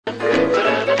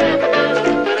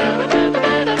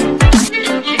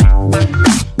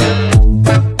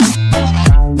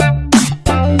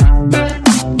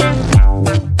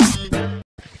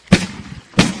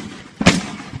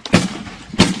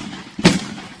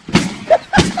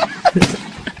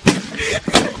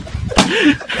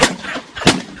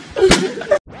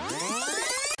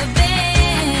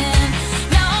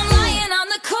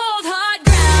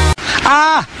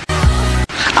Ah!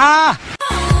 Ah!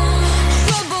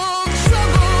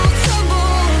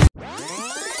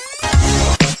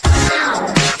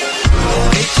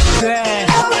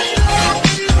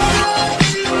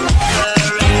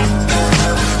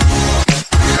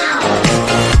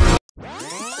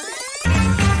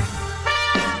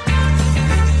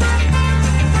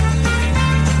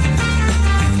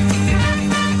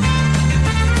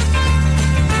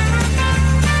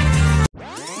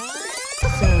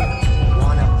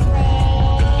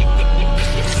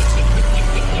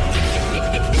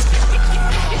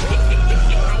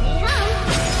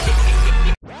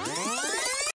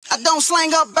 I don't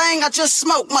slang up bang, I just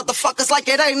smoke motherfuckers like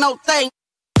it ain't no thing.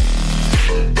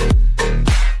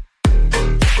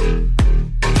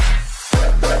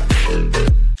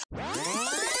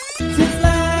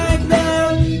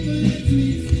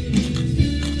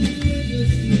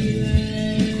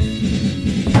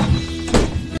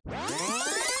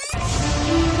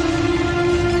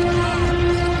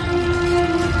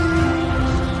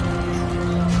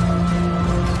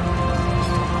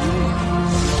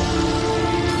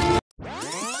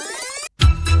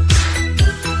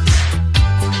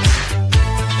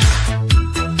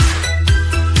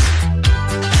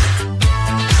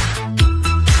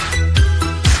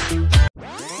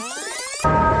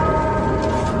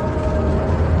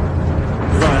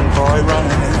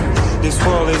 This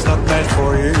world is not meant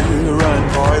for you. Run,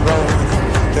 boy, run.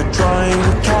 They're trying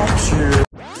to catch you.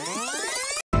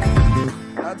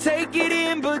 I'll take it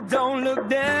in, but don't look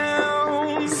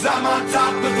down. 'Cause I'm on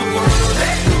top of the world,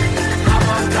 eh? I'm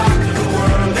on top of the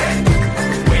world, eh?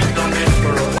 Waiting on this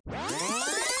world.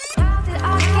 How did I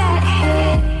get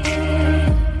here?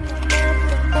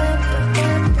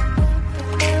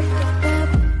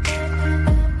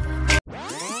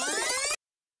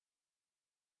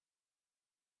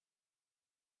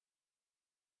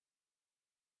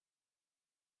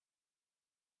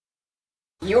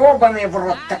 Ёбаный в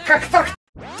рот-то, как так?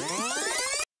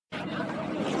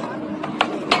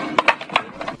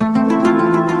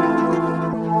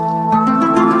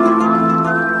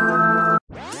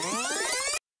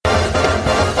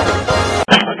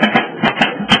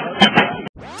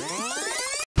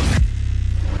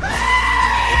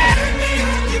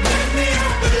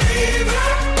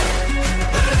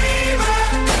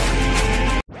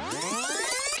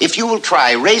 If you will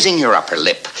try raising your upper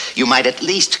lip, you might at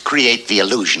least create the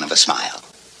illusion of a smile.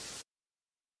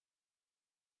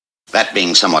 That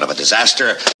being somewhat of a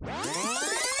disaster.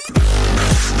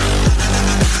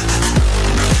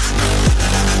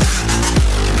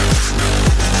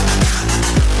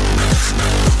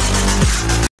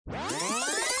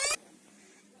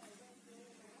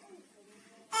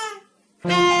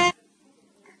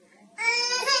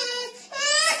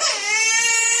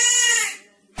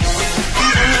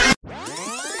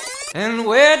 And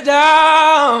where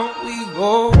down we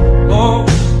go, go,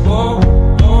 go,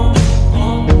 go, go.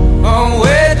 Oh,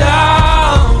 where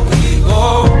down we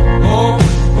go, go,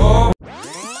 go.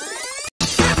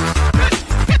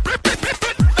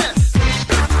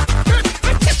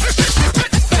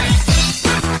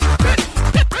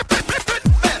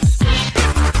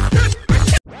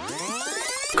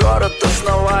 Город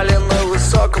основали на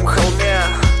высоком холме.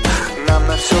 Нам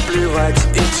на все плевать,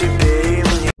 и тебе, и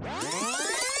мне.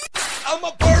 I'm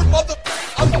a bird, mother,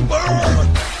 I'm a bird.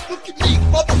 Look at me,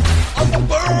 mother, I'm a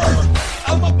bird.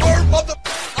 I'm a bird, mother,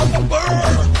 I'm a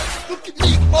bird. Look at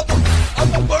me, mother,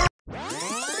 I'm a bird.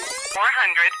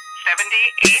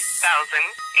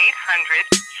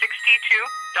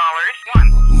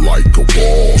 $478,862 Like a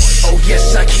boss. Oh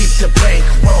yes, I keep the bank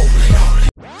rolling.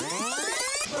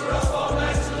 We're up all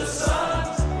night to the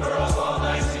sun. We're up all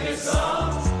night to get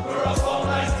some. We're up all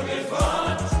night to get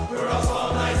fun. We're up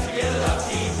all night to get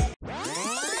lucky.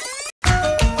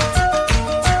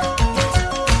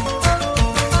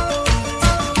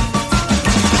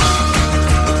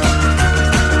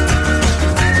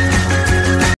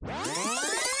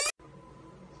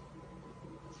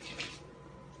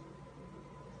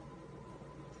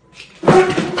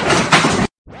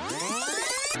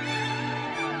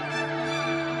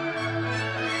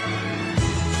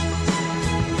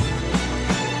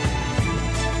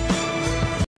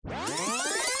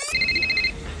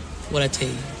 What I tell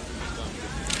you.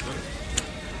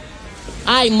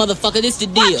 Alright, motherfucker, this the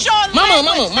deal. Mama,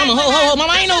 ho,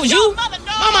 mama, I ain't know it was you. Mama,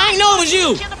 I ain't know it was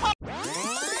you.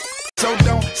 So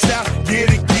don't stop, get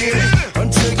it,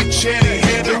 until you chat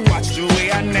ahead and watch the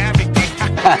way I navigate.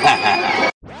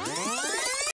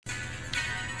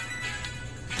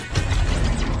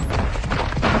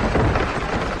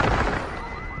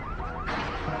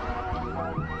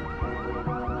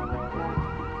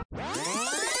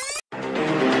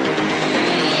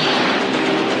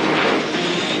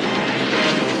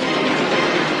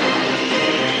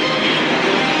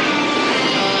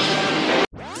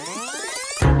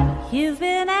 You've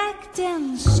been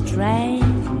acting strange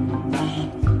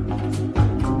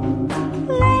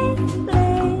lately,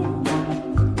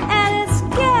 and it's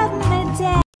getting me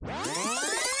down.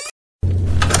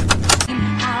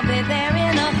 I'll be there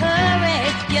in a hurry.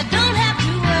 You don't have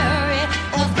to worry,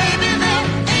 'cause baby, there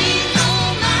ain't no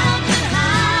mountain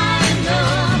high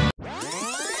enough.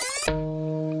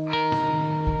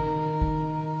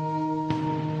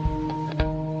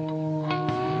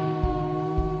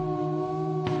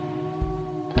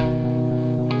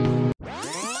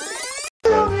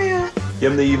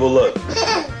 Give him the evil look.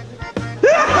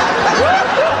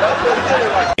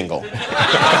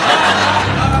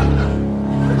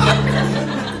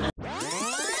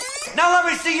 Now let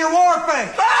me see your war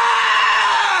face.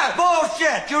 Ah!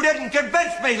 Bullshit! You didn't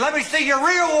convince me. Let me see your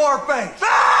real war face.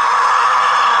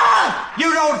 Ah!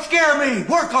 You don't scare me.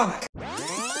 Work on it.